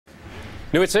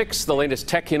New at 6, the latest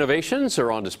tech innovations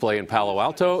are on display in Palo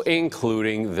Alto,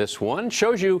 including this one.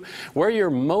 Shows you where you're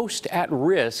most at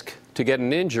risk to get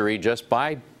an injury just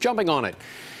by jumping on it.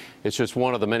 It's just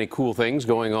one of the many cool things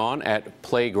going on at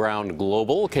Playground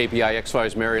Global. KPIX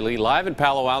 5's Mary Lee live in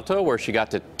Palo Alto, where she got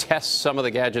to test some of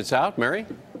the gadgets out. Mary?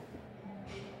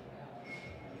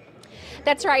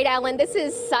 That's right, Alan. This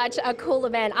is such a cool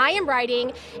event. I am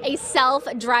riding a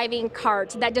self-driving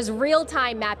cart that does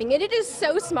real-time mapping, and it is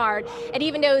so smart. It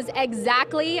even knows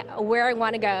exactly where I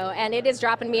want to go, and it is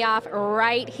dropping me off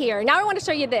right here. Now I want to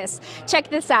show you this. Check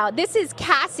this out. This is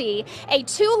Cassie, a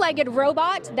two-legged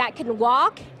robot that can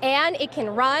walk and it can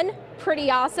run.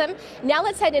 Pretty awesome. Now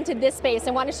let's head into this space.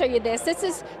 I want to show you this. This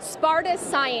is Sparta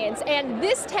Science, and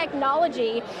this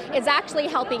technology is actually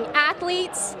helping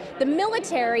athletes, the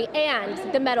military,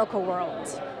 and the medical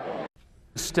world.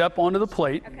 Step onto the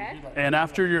plate, Okay. and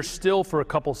after you're still for a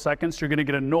couple seconds, you're going to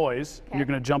get a noise, and you're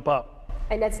going to jump up.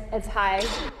 And that's as high.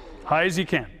 High as you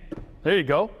can. There you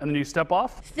go, and then you step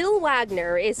off. Phil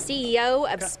Wagner is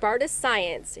CEO of Sparta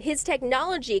Science. His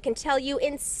technology can tell you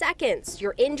in seconds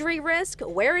your injury risk,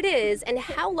 where it is, and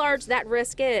how large that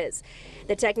risk is.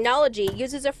 The technology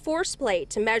uses a force plate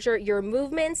to measure your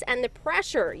movements and the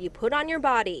pressure you put on your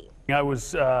body. I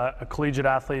was a collegiate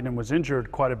athlete and was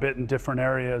injured quite a bit in different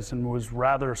areas and was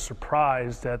rather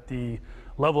surprised at the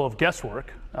level of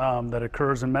guesswork that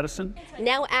occurs in medicine.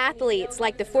 Now athletes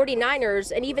like the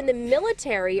 49ers and even the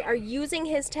military are using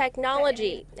his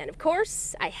technology. And of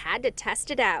course, I had to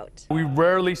test it out. We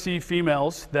rarely see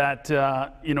females that,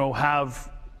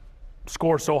 have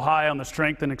score so high on the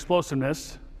strength and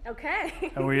explosiveness.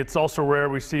 Okay. And it's also rare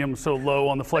we see them so low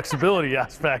on the flexibility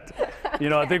aspect.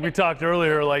 I think we talked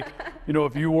earlier,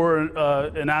 if you were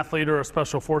an athlete or a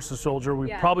special forces soldier,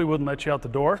 we probably wouldn't let you out the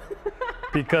door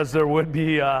because there would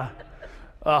be a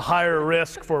higher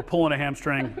risk for pulling a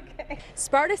hamstring. Okay.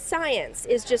 Sparta Science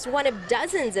is just one of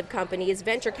dozens of companies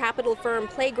venture capital firm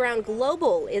Playground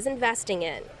Global is investing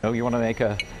in. You want to make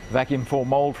a vacuum form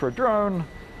mold for a drone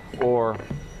or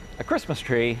a Christmas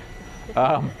tree,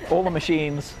 all the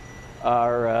machines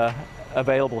are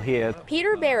available here.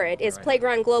 Peter Barrett is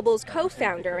Playground Global's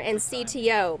co-founder and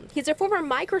CTO. He's a former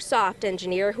Microsoft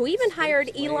engineer who even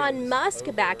hired Elon Musk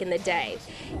back in the day.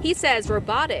 He says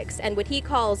robotics and what he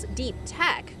calls deep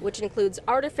tech, which includes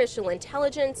artificial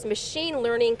intelligence, machine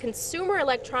learning, consumer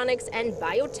electronics, and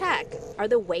biotech, are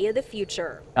the way of the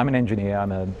future. I'm an engineer.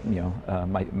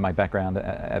 My background,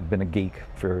 I've been a geek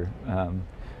for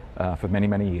many,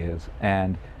 many years.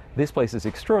 And this place is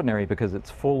extraordinary because it's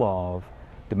full of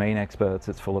domain experts,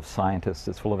 it's full of scientists,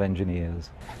 it's full of engineers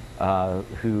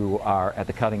who are at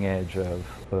the cutting edge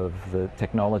of the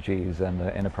technologies and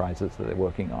the enterprises that they're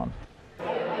working on.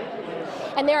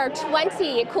 And there are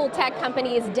 20 cool tech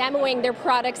companies demoing their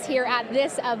products here at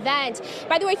this event.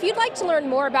 By the way, if you'd like to learn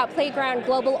more about Playground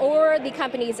Global or the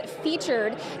companies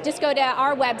featured, just go to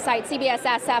our website,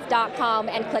 cbssf.com,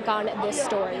 and click on this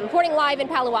story. Reporting live in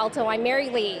Palo Alto, I'm Mary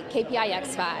Lee, KPIX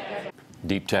 5.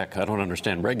 Deep tech. I don't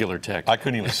understand regular tech. I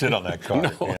couldn't even sit on that car. No.